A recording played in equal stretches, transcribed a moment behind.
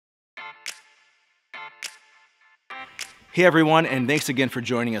Hey everyone, and thanks again for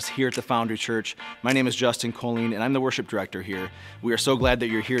joining us here at the Foundry Church. My name is Justin Colleen, and I'm the worship director here. We are so glad that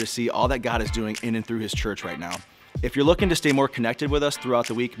you're here to see all that God is doing in and through His church right now. If you're looking to stay more connected with us throughout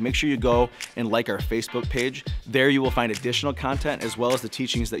the week, make sure you go and like our Facebook page. There you will find additional content as well as the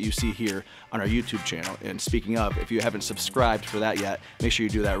teachings that you see here on our YouTube channel. And speaking of, if you haven't subscribed for that yet, make sure you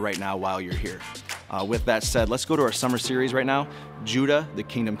do that right now while you're here. With that said, let's go to our summer series right now, Judah, the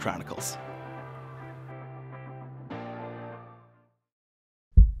Kingdom Chronicles.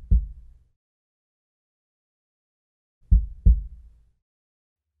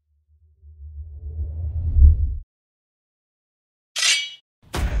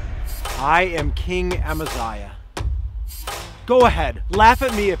 I am King Amaziah. Go ahead, laugh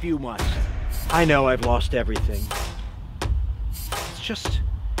at me if you must. I know I've lost everything. It's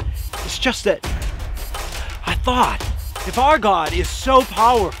just that I thought if our God is so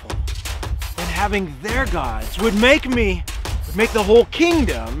powerful, then having their gods would make the whole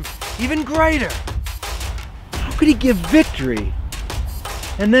kingdom even greater. How could He give victory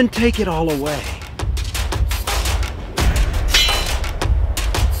and then take it all away?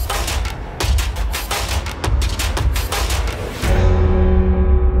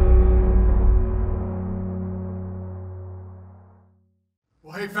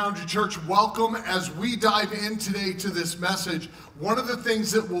 Hey, Foundry Church, welcome as we dive in today to this message. One of the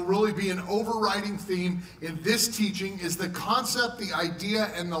things that will really be an overriding theme in this teaching is the concept, the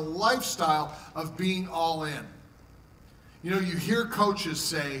idea, and the lifestyle of being all in. You know, you hear coaches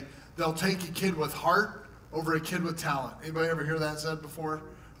say they'll take a kid with heart over a kid with talent. Anybody ever hear that said before?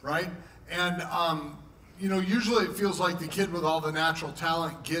 Right? And, you know, usually it feels like the kid with all the natural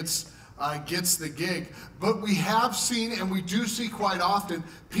talent gets the gig. But we have seen, and we do see quite often,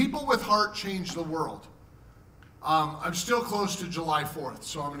 people with heart change the world. I'm still close to July 4th,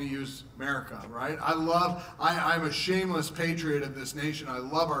 so I'm going to use America, right? I'm a shameless patriot of this nation. I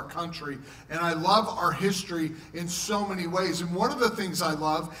love our country, and I love our history in so many ways. And one of the things I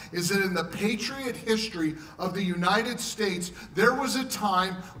love is that in the patriot history of the United States, there was a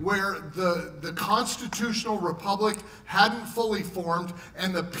time where the constitutional republic hadn't fully formed,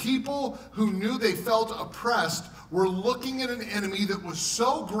 and the people who knew they felt oppressed were looking at an enemy that was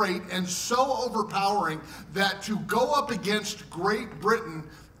so great and so overpowering that to go up against Great Britain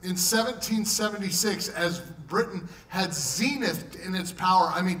in 1776, as Britain had zenithed in its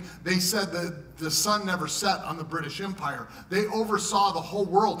power. I mean, they said that the sun never set on the British Empire. They oversaw the whole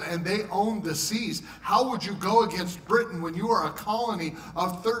world and they owned the seas. How would you go against Britain when you are a colony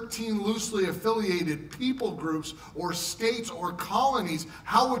of 13 loosely affiliated people groups or states or colonies?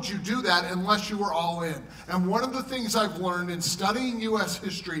 How would you do that unless you were all in? And one of the things I've learned in studying U.S.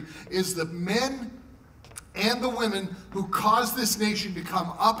 history is that men and the women who caused this nation to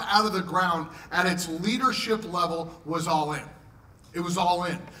come up out of the ground at its leadership level was all in. It was all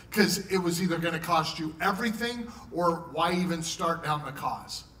in, because it was either going to cost you everything or why even start down the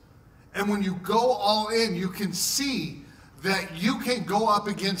cause. And when you go all in, you can see that you can go up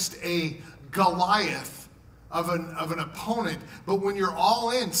against a Goliath of an opponent, but when you're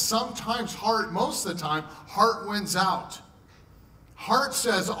all in, sometimes heart, most of the time, heart wins out. Heart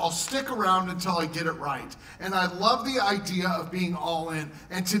says, I'll stick around until I get it right. And I love the idea of being all in.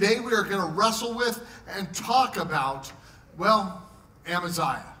 And today we are going to wrestle with and talk about, well,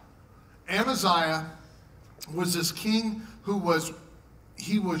 Amaziah. Amaziah was this king who was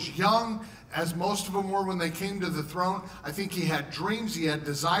young, as most of them were when they came to the throne. I think he had dreams, he had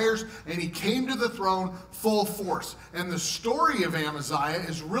desires, and he came to the throne full force. And the story of Amaziah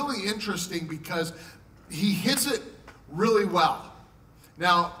is really interesting because he hits it really well.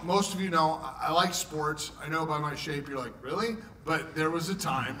 Now, most of you know, I like sports. I know by my shape, you're like, really? But there was a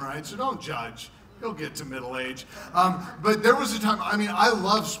time, right? So don't judge. You'll get to middle age. But there was a time, I mean, I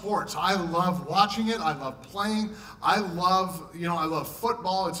love sports. I love watching it. I love playing. I love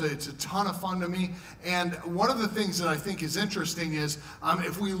football. It's a ton of fun to me. And one of the things that I think is interesting is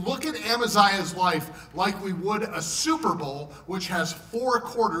if we look at Amaziah's life like we would a Super Bowl, which has 4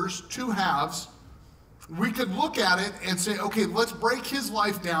 quarters, 2 halves, we could look at it and say, okay, let's break his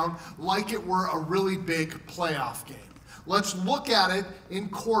life down like it were a really big playoff game. Let's look at it in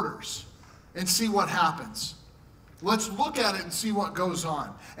quarters and see what happens. Let's look at it and see what goes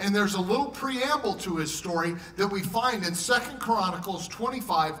on. And there's a little preamble to his story that we find in 2 Chronicles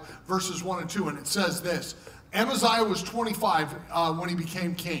 25, verses 1 and 2. And it says this: Amaziah was 25 when he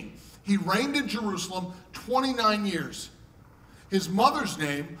became king. He reigned in Jerusalem 29 years. His mother's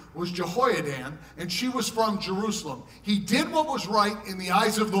name was Jehoiadan, and she was from Jerusalem. He did what was right in the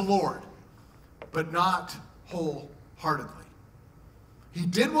eyes of the Lord, but not wholeheartedly. He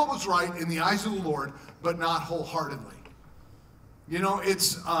did what was right in the eyes of the Lord, but not wholeheartedly. You know,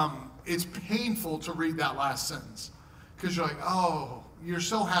 it's painful to read that last sentence because you're like, oh, you're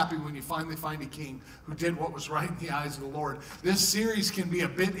so happy when you finally find a king who did what was right in the eyes of the Lord. This series can be a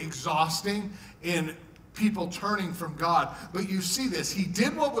bit exhausting in people turning from God, but you see this. He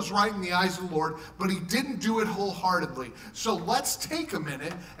did what was right in the eyes of the Lord, but he didn't do it wholeheartedly. So let's take a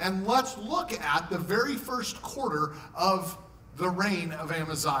minute and let's look at the very first quarter of the reign of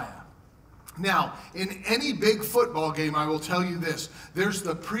Amaziah. Now, in any big football game, I will tell you this, there's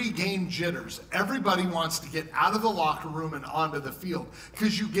the pre-game jitters. Everybody wants to get out of the locker room and onto the field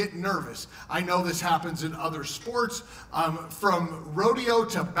because you get nervous. I know this happens in other sports. From rodeo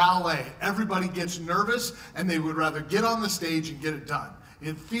to ballet, everybody gets nervous and they would rather get on the stage and get it done.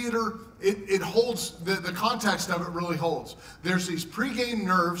 In theater, it holds, the context of it really holds. There's these pre-game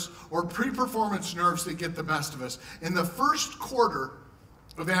nerves or pre-performance nerves that get the best of us. In the first quarter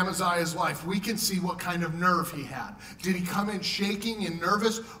of Amaziah's life, we can see what kind of nerve he had. Did he come in shaking and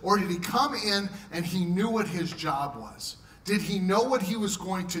nervous, or did he come in and he knew what his job was? Did he know what he was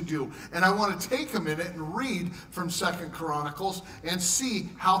going to do? And I want to take a minute and read from 2 Chronicles and see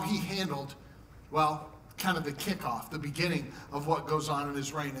how he handled, well, kind of the kickoff, the beginning of what goes on in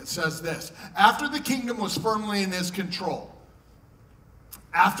his reign. It says this: after the kingdom was firmly in his control,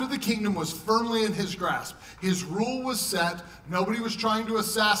 after the kingdom was firmly in his grasp, his rule was set, nobody was trying to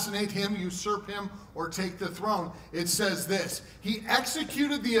assassinate him, usurp him, or take the throne. It says this: he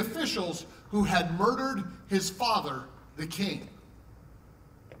executed the officials who had murdered his father, the king.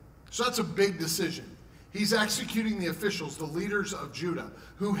 So that's a big decision. He's executing the officials, the leaders of Judah,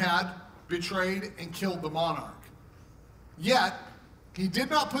 who had betrayed and killed the monarch. Yet, he did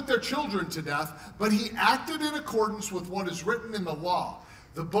not put their children to death, but he acted in accordance with what is written in the law,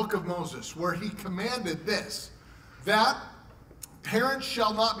 the book of Moses, where he commanded this, that parents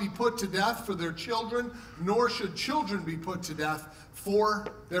shall not be put to death for their children, nor should children be put to death for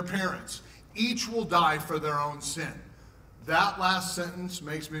their parents. Each will die for their own sin. That last sentence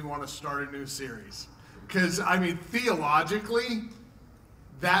makes me want to start a new series. Because, I mean, theologically,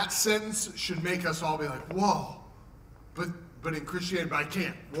 that sentence should make us all be like, whoa. But in Christianity, but I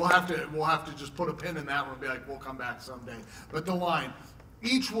can't. We'll have to just put a pin in that one and be like, we'll come back someday. But the line,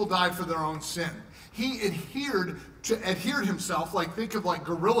 each will die for their own sin. He adhered himself, like think of like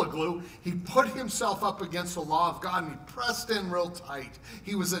Gorilla Glue. He put himself up against the law of God and he pressed in real tight.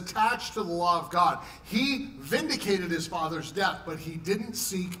 He was attached to the law of God. He vindicated his father's death, but he didn't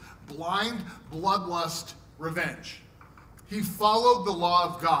seek blind bloodlust revenge. He followed the law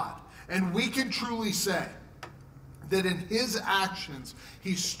of God. And we can truly say that in his actions,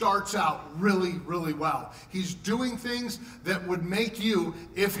 he starts out really, really well. He's doing things that would make you,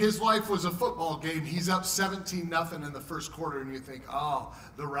 if his life was a football game, he's up 17-0 in the first quarter, and you think, oh,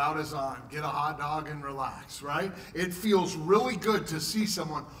 the route is on. Get a hot dog and relax, right? It feels really good to see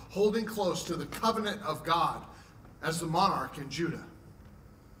someone holding close to the covenant of God as the monarch in Judah.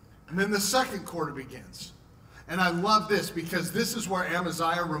 And then the second quarter begins. And I love this because this is where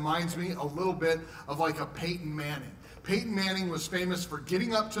Amaziah reminds me a little bit of like a Peyton Manning. Peyton Manning was famous for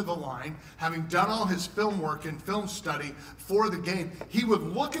getting up to the line, having done all his film work and film study for the game. He would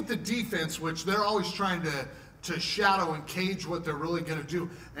look at the defense, which they're always trying to shadow and cage what they're really going to do.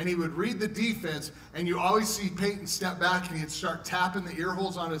 And he would read the defense, and you always see Peyton step back, and he'd start tapping the ear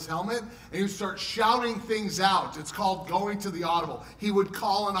holes on his helmet, and he would start shouting things out. It's called going to the audible. He would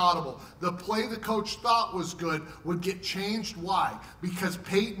call an audible. The play the coach thought was good would get changed. Why? Because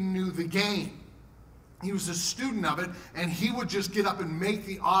Peyton knew the game. He was a student of it, and he would just get up and make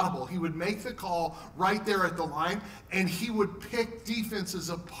the audible. He would make the call right there at the line, and he would pick defenses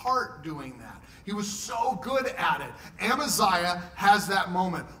apart doing that. He was so good at it. Amaziah has that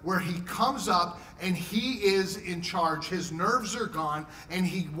moment where he comes up and he is in charge. His nerves are gone, and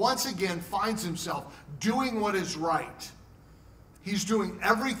he once again finds himself doing what is right. He's doing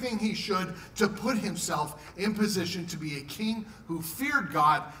everything he should to put himself in position to be a king who feared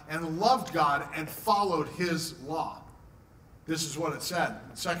God and loved God and followed his law. This is what it said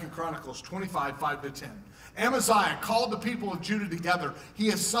in 2 Chronicles 25, 5-10. Amaziah called the people of Judah together. He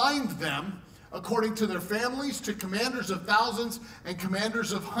assigned them according to their families to commanders of thousands and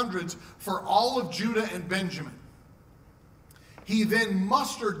commanders of hundreds for all of Judah and Benjamin. He then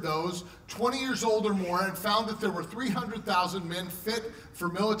mustered those 20 years old or more and found that there were 300,000 men fit for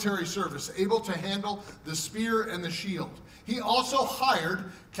military service, able to handle the spear and the shield. He also hired,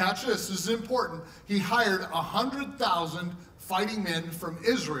 catch this is important, he hired 100,000 fighting men from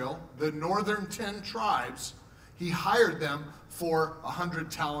Israel, the northern 10 tribes. He hired them for 100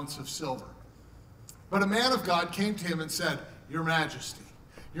 talents of silver. But a man of God came to him and said, Your Majesty,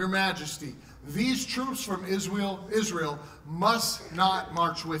 Your Majesty, these troops from Israel must not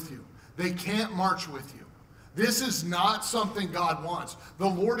march with you. They can't march with you. This is not something God wants. The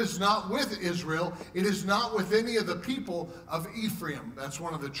Lord is not with Israel. It is not with any of the people of Ephraim. That's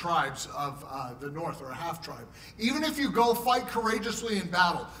one of the tribes of the north, or a half tribe. Even if you go fight courageously in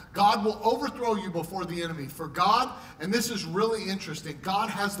battle, God will overthrow you before the enemy. For God, and this is really interesting, God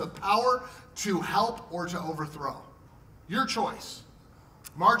has the power to help or to overthrow. Your choice.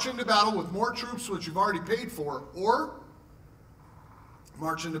 March into battle with more troops, which you've already paid for, or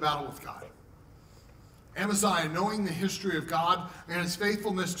march into battle with God. Amaziah, knowing the history of God and his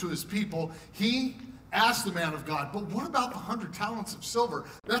faithfulness to his people, he asked the man of God, but what about the 100 talents of silver?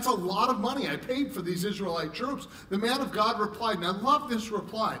 That's a lot of money I paid for these Israelite troops. The man of God replied, and I love this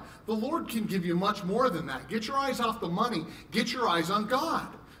reply, the Lord can give you much more than that. Get your eyes off the money. Get your eyes on God.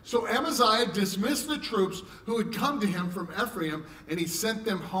 So Amaziah dismissed the troops who had come to him from Ephraim, and he sent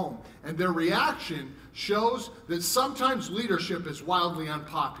them home. And their reaction shows that sometimes leadership is wildly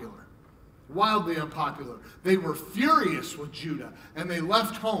unpopular. Wildly unpopular. They were furious with Judah, and they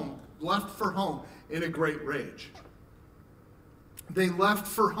left for home in a great rage. They left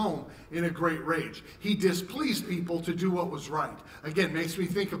for home in a great rage. He displeased people to do what was right. Again, makes me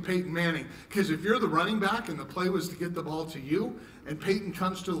think of Peyton Manning, because if you're the running back and the play was to get the ball to you, and Peyton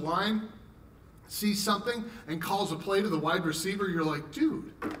comes to the line, sees something, and calls a play to the wide receiver, you're like,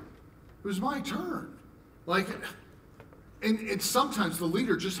 dude, it was my turn. And sometimes the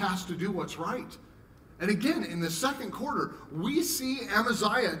leader just has to do what's right. And again, in the second quarter, we see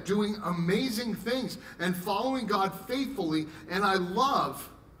Amaziah doing amazing things and following God faithfully. And I love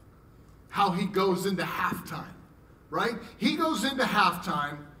how he goes into halftime, right? He goes into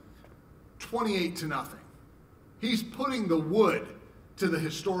halftime 28-0. He's putting the wood to the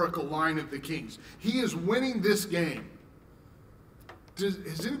historical line of the Kings. He is winning this game.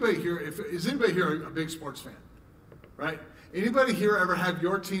 Is anybody here a big sports fan? Right? Anybody here ever have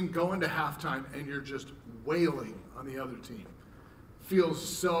your team go into halftime and you're just wailing on the other team? Feels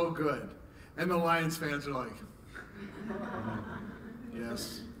so good. And the Lions fans are like,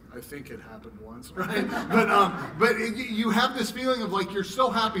 yes, I think it happened once, right? But you have this feeling of like you're so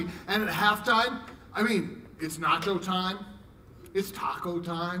happy. And at halftime, I mean, it's nacho time. It's taco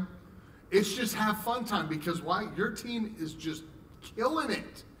time. It's just have fun time, because why? Your team is just killing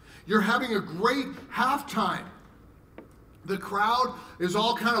it. You're having a great halftime. The crowd is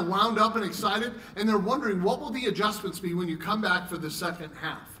all kind of wound up and excited, and they're wondering, what will the adjustments be when you come back for the second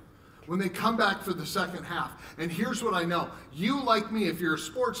half? When they come back for the second half. And here's what I know. You, like me, if you're a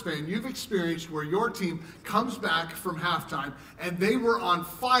sports fan, you've experienced where your team comes back from halftime, and they were on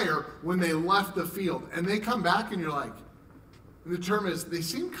fire when they left the field. And they come back, and you're like, and the term is, they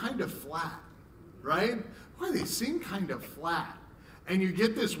seem kind of flat, right? Why, they seem kind of flat. And you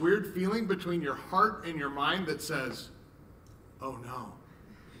get this weird feeling between your heart and your mind that says, oh no,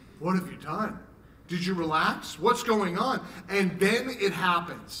 what have you done? Did you relax? What's going on? And then it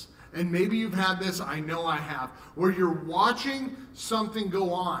happens. And maybe you've had this, I know I have, where you're watching something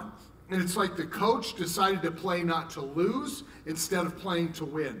go on. And it's like the coach decided to play not to lose instead of playing to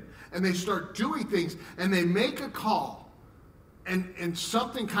win. And they start doing things, and they make a call. And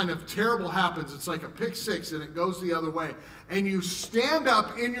something kind of terrible happens. It's like a pick six, and it goes the other way. And you stand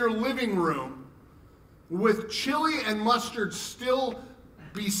up in your living room with chili and mustard still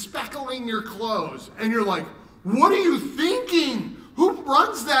bespeckling your clothes. And you're like, what are you thinking? Who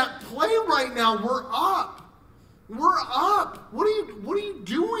runs that play right now? We're up. We're up. What are you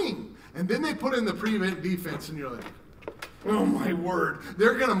doing? And then they put in the prevent defense, and you're like, oh my word.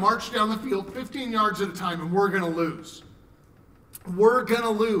 They're going to march down the field 15 yards at a time, and we're going to lose. We're going to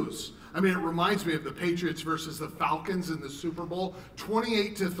lose. I mean, it reminds me of the Patriots versus the Falcons in the Super Bowl,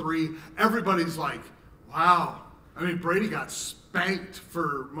 28-3. Everybody's like, wow. I mean, Brady got spanked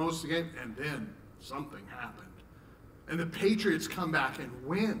for most of the game, and then something happened. And the Patriots come back and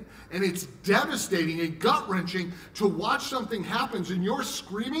win. And it's devastating and gut-wrenching to watch something happen, and you're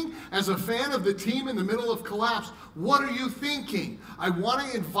screaming as a fan of the team in the middle of collapse. What are you thinking? I want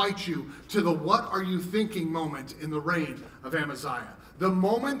to invite you to the what are you thinking moment in the reign of Amaziah. The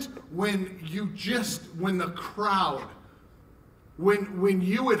moment when the crowd, when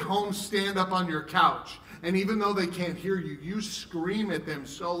you at home stand up on your couch, and even though they can't hear you, you scream at them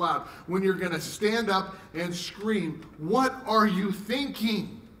so loud. When you're going to stand up and scream, what are you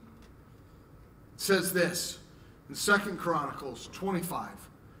thinking? It says this in 2 Chronicles 25,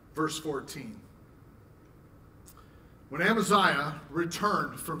 verse 14. When Amaziah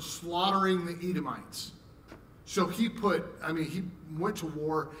returned from slaughtering the Edomites, so he went to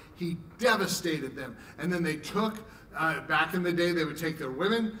war, he devastated them, and then they took Back in the day, they would take their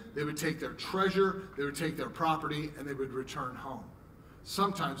women, they would take their treasure, they would take their property, and they would return home.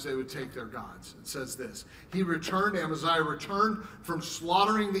 Sometimes they would take their gods. It says this: Amaziah returned from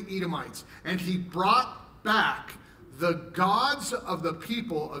slaughtering the Edomites, and he brought back the gods of the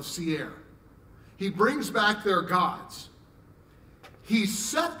people of Seir. He brings back their gods. He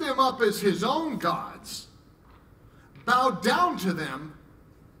set them up as his own gods, bowed down to them,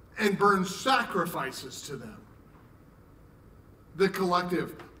 and burned sacrifices to them. The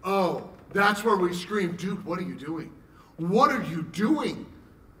collective, oh, that's where we scream, dude, what are you doing? What are you doing?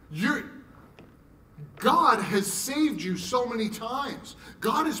 God has saved you so many times.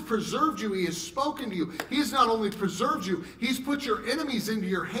 God has preserved you. He has spoken to you. He has not only preserved you, he's put your enemies into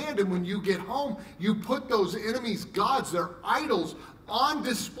your hand, and when you get home, you put those enemies' gods, their idols, on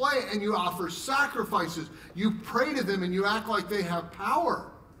display, and you offer sacrifices. You pray to them, and you act like they have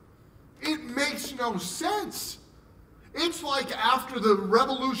power. It makes no sense. It's like after the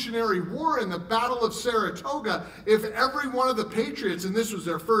Revolutionary War and the Battle of Saratoga, if every one of the patriots, and this was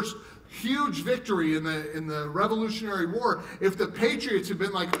their first huge victory in the Revolutionary War, if the patriots had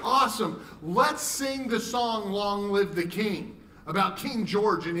been like, awesome, let's sing the song Long Live the King, about King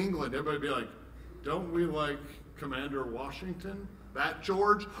George in England, everybody would be like, don't we like Commander Washington? That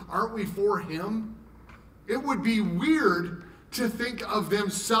George? Aren't we for him? It would be weird to think of them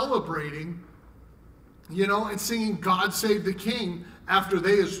celebrating, and singing God Save the King after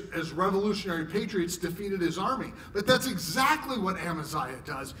they, as revolutionary patriots, defeated his army. But that's exactly what Amaziah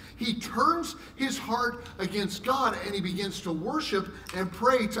does. He turns his heart against God, and he begins to worship and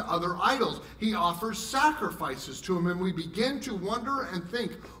pray to other idols. He offers sacrifices to him, and we begin to wonder and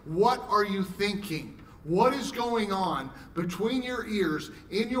think, what are you thinking? What is going on between your ears,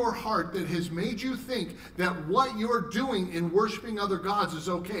 in your heart, that has made you think that what you're doing in worshiping other gods is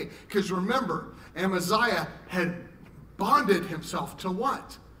okay? Because remember, Amaziah had bonded himself to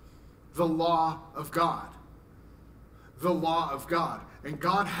what? The law of God. The law of God. And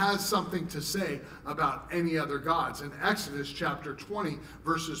God has something to say about any other gods. In Exodus chapter 20,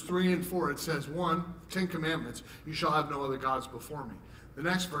 verses 3 and 4, it says, 1, 10 commandments, you shall have no other gods before me. The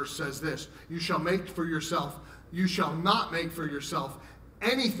next verse says this: you shall not make for yourself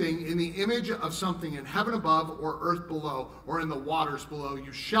anything in the image of something in heaven above or earth below or in the waters below.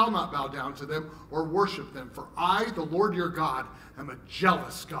 You shall not bow down to them or worship them. For I, the Lord your God, am a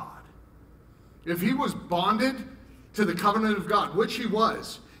jealous God. If he was bonded to the covenant of God, which he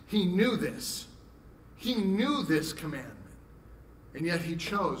was, he knew this. He knew this commandment. And yet he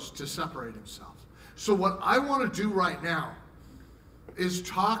chose to separate himself. So what I want to do right now is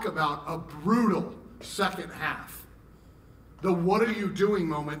talk about a brutal second half. The what are you doing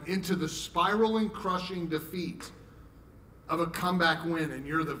moment into the spiraling, crushing defeat of a comeback win, and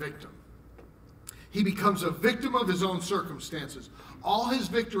you're the victim. He becomes a victim of his own circumstances. All his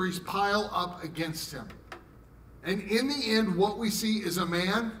victories pile up against him. And in the end, what we see is a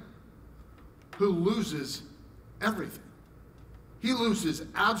man who loses everything. He loses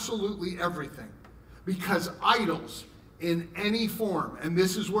absolutely everything because idols in any form, and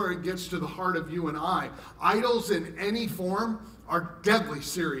this is where it gets to the heart of you and I, idols in any form are deadly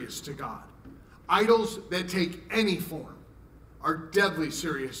serious to God. Idols that take any form are deadly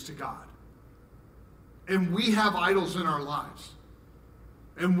serious to God. And we have idols in our lives.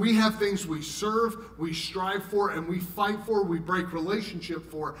 And we have things we serve, we strive for, and we fight for, we break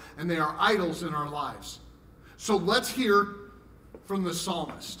relationship for, and they are idols in our lives. So let's hear from the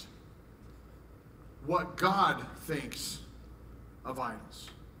psalmist what God thinks of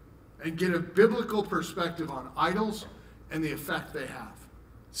idols and get a biblical perspective on idols and the effect they have.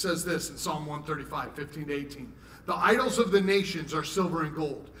 It says this in Psalm 135, 15 to 18. The idols of the nations are silver and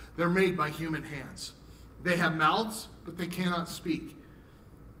gold. They're made by human hands. They have mouths, but they cannot speak.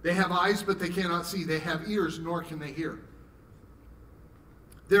 They have eyes, but they cannot see. They have ears, nor can they hear.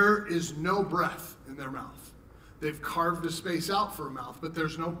 There is no breath in their mouth. They've carved a space out for a mouth, but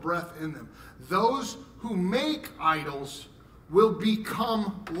there's no breath in them. Those who make idols will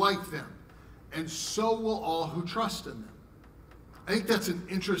become like them, and so will all who trust in them. I think that's an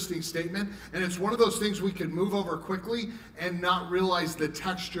interesting statement, and it's one of those things we can move over quickly and not realize the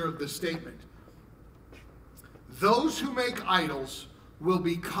texture of the statement. Those who make idols will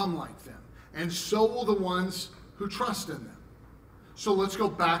become like them, and so will the ones who trust in them. So let's go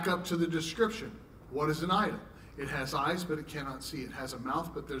back up to the description. What is an idol? It has eyes, but it cannot see. It has a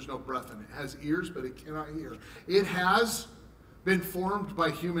mouth, but there's no breath in it. It has ears, but it cannot hear. It has been formed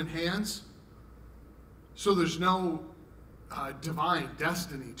by human hands, so there's no divine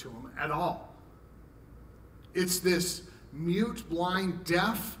destiny to them at all. It's this mute, blind,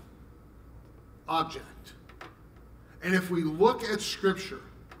 deaf object. And if we look at Scripture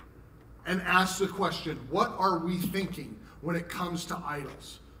and ask the question, what are we thinking when it comes to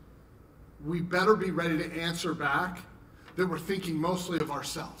idols? We better be ready to answer back that we're thinking mostly of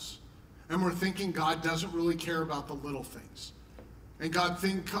ourselves. And we're thinking God doesn't really care about the little things. And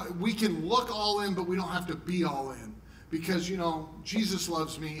we can look all in, but we don't have to be all in. Because, Jesus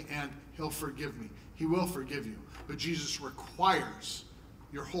loves me and he'll forgive me. He will forgive you. But Jesus requires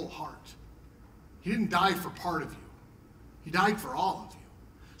your whole heart. He didn't die for part of you. He died for all of you.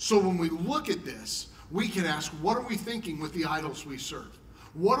 So when we look at this, we can ask, what are we thinking with the idols we serve?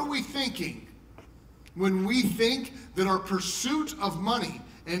 What are we thinking when we think that our pursuit of money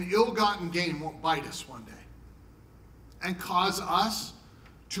and ill-gotten gain won't bite us one day and cause us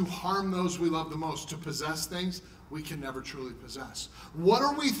to harm those we love the most, to possess things we can never truly possess? What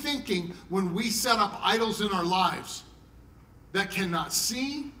are we thinking when we set up idols in our lives that cannot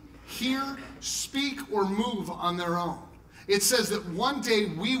see, hear, speak, or move on their own? It says that one day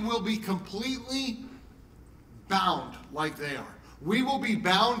we will be completely bound like they are. We will be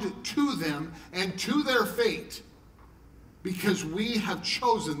bound to them and to their fate because we have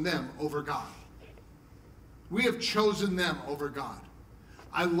chosen them over God. We have chosen them over God.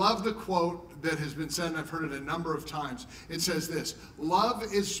 I love the quote that has been said, and I've heard it a number of times. It says this: love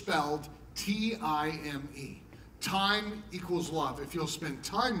is spelled T-I-M-E. Time equals love. If you'll spend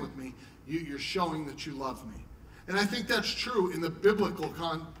time with me, you're showing that you love me. And I think that's true in the biblical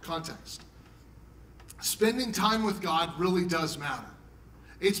context. Spending time with God really does matter.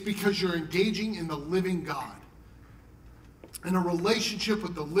 It's because you're engaging in the living God. In a relationship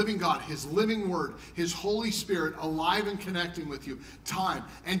with the living God, his living word, his Holy Spirit alive and connecting with you. Time.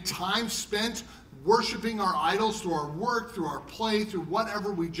 And time spent worshiping our idols through our work, through our play, through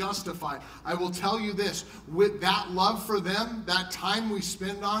whatever we justify. I will tell you this, with that love for them, that time we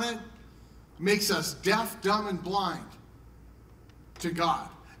spend on it, makes us deaf, dumb, and blind to God.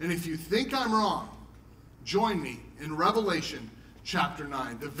 And if you think I'm wrong, join me in Revelation chapter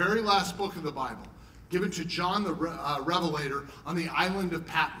 9, the very last book of the Bible, given to John the Revelator on the island of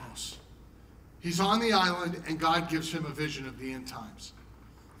Patmos. He's on the island and God gives him a vision of the end times.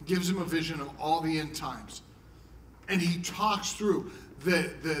 He gives him a vision of all the end times. And he talks through the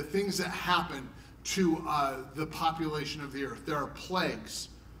things that happen to the population of the earth. There are plagues.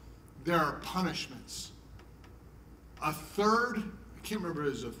 There are punishments. A third, I can't remember if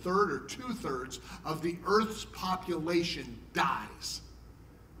it was a third or 2/3 of the earth's population dies.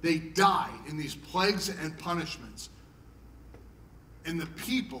 They die in these plagues and punishments. And the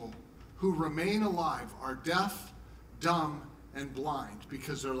people who remain alive are deaf, dumb, and blind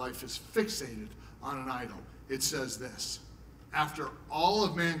because their life is fixated on an idol. It says this: after all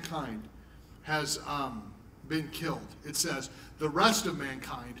of mankind has been killed, it says, the rest of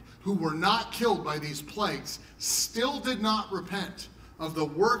mankind who were not killed by these plagues still did not repent of the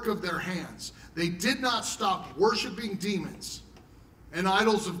work of their hands. They did not stop worshiping demons and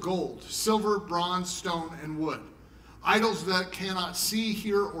idols of gold, silver, bronze, stone, and wood, idols that cannot see,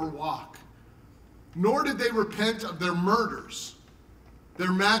 hear, or walk. Nor did they repent of their murders,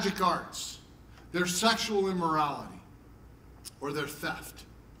 their magic arts, their sexual immorality, or their theft.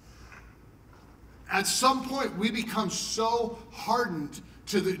 At some point, we become so hardened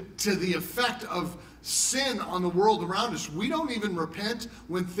to the effect of sin on the world around us. We don't even repent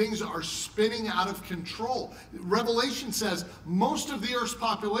when things are spinning out of control. Revelation says most of the earth's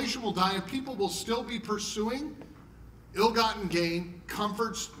population will die and people will still be pursuing ill-gotten gain,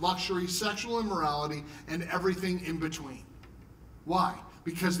 comforts, luxury, sexual immorality, and everything in between. Why?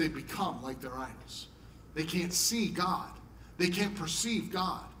 Because they become like their idols. They can't see God. They can't perceive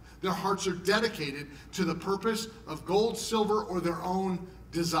God. Their hearts are dedicated to the purpose of gold, silver, or their own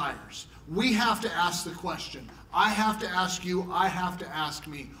desires. We have to ask the question. I have to ask you, I have to ask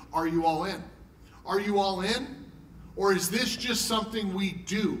me, are you all in? Are you all in? Or is this just something we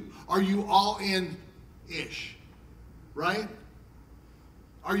do? Are you all in-ish? Right?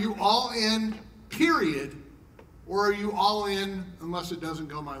 Are you all in, period? Or are you all in unless it doesn't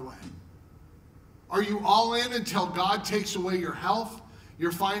go my way? Are you all in until God takes away your health,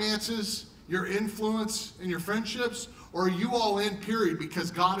 your finances, your influence, and your friendships? Or are you all in, period,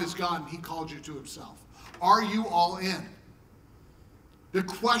 because God is God and he called you to himself? Are you all in? The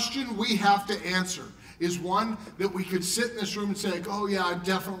question we have to answer is one that we could sit in this room and say, oh yeah, I'm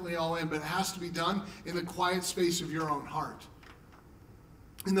definitely all in, but it has to be done in the quiet space of your own heart.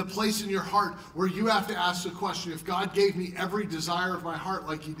 In the place in your heart where you have to ask the question, if God gave me every desire of my heart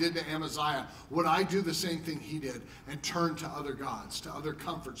like he did to Amaziah, would I do the same thing he did and turn to other gods, to other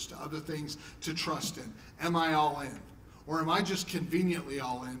comforts, to other things to trust in? Am I all in? Or am I just conveniently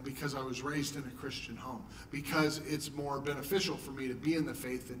all in because I was raised in a Christian home? Because it's more beneficial for me to be in the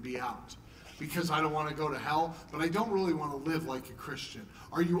faith than be out? Because I don't want to go to hell, but I don't really want to live like a Christian.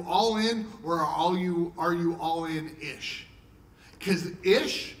 Are you all in, or are you all in-ish? Because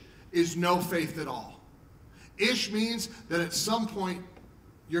ish is no faith at all. Ish means that at some point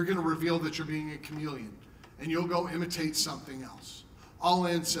you're going to reveal that you're being a chameleon and you'll go imitate something else. All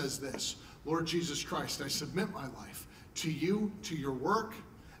in says this: Lord Jesus Christ, I submit my life to you, to your work,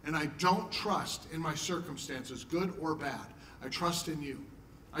 and I don't trust in my circumstances, good or bad. I trust in you.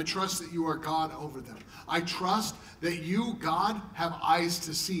 I trust that you are God over them. I trust that you, God, have eyes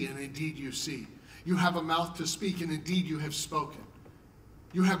to see, and indeed you see. You have a mouth to speak, and indeed you have spoken.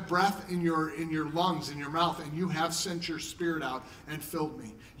 You have breath in your lungs, in your mouth, and you have sent your spirit out and filled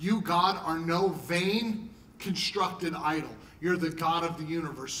me. You, God, are no vain, constructed idol. You're the God of the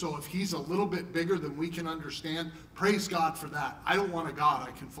universe. So if he's a little bit bigger than we can understand, praise God for that. I don't want a God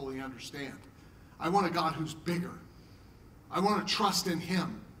I can fully understand. I want a God who's bigger. I want to trust in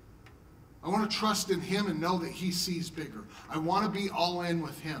him. I want to trust in him and know that he sees bigger. I want to be all in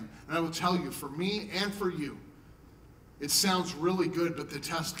with him. And I will tell you, for me and for you, it sounds really good, but the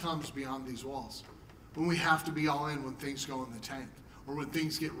test comes beyond these walls. When we have to be all in when things go in the tank, or when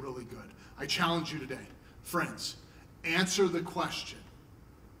things get really good. I challenge you today, friends, answer the question,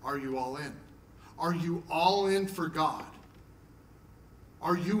 are you all in? Are you all in for God?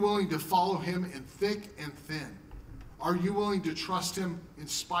 Are you willing to follow him in thick and thin? Are you willing to trust him in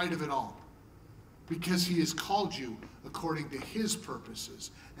spite of it all? Because he has called you according to his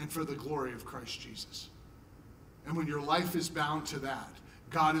purposes and for the glory of Christ Jesus. And when your life is bound to that,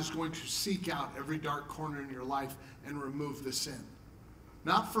 God is going to seek out every dark corner in your life and remove the sin.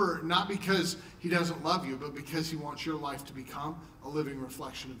 Not because he doesn't love you, but because he wants your life to become a living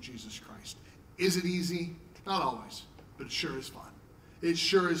reflection of Jesus Christ. Is it easy? Not always, but it sure is fun. It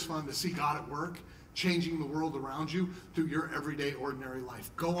sure is fun to see God at work, changing the world around you through your everyday, ordinary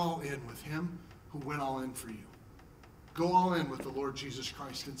life. Go all in with him who went all in for you. Go all in with the Lord Jesus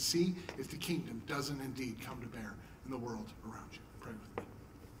Christ and see if the kingdom doesn't indeed come to bear in the world around you. Pray with me.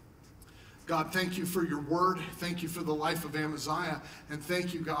 God, thank you for your word. Thank you for the life of Amaziah. And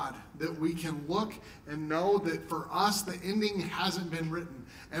thank you, God, that we can look and know that for us, the ending hasn't been written.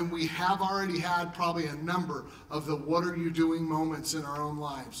 And we have already had probably a number of the what are you doing moments in our own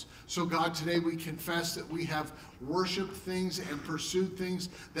lives. So God, today we confess that we have worshiped things and pursued things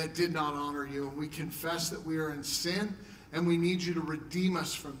that did not honor you. And we confess that we are in sin and we need you to redeem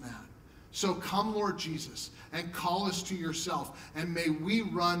us from that. So come, Lord Jesus, and call us to yourself. And may we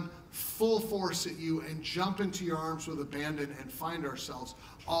run full force at you and jump into your arms with abandon and find ourselves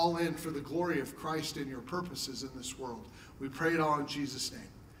all in for the glory of Christ and your purposes in this world. We pray it all in Jesus'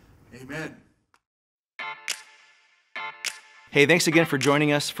 name. Amen. Hey, thanks again for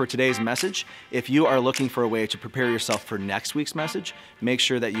joining us for today's message. If you are looking for a way to prepare yourself for next week's message, make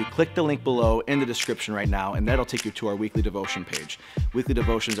sure that you click the link below in the description right now, and that'll take you to our weekly devotion page. Weekly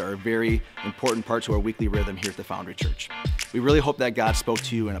devotions are a very important part to our weekly rhythm here at the Foundry Church. We really hope that God spoke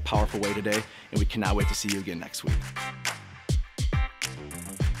to you in a powerful way today, and we cannot wait to see you again next week.